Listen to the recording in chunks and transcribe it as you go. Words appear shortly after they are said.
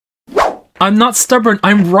I'm not stubborn,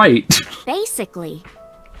 I'm right. Basically,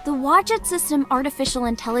 the Wadjet system artificial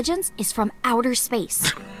intelligence is from outer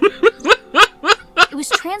space. It was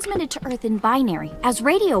transmitted to Earth in binary, as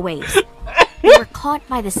radio waves. They were caught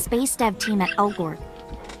by the space dev team at Elgort.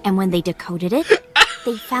 And when they decoded it,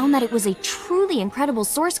 they found that it was a truly incredible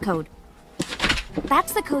source code.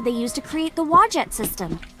 That's the code they used to create the Wadjet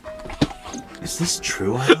system. Is this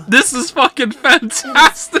true, Ida? This is fucking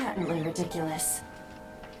fantastic! It is patently ridiculous.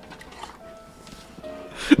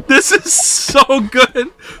 This is so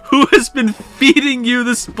good! Who has been feeding you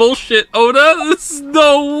this bullshit, Oda? This is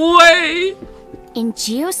no way! In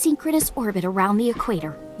geosynchronous orbit around the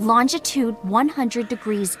equator, longitude 100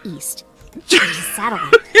 degrees east, there's a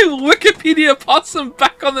satellite. Wikipedia possum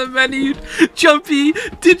back on the menu. Jumpy,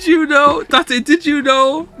 did you know? Date, did you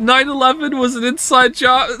know 9/11 was an inside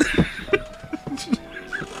job?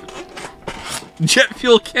 Jet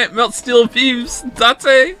fuel can't melt steel beams,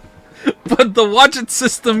 Date, but the Wadjet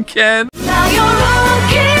system can.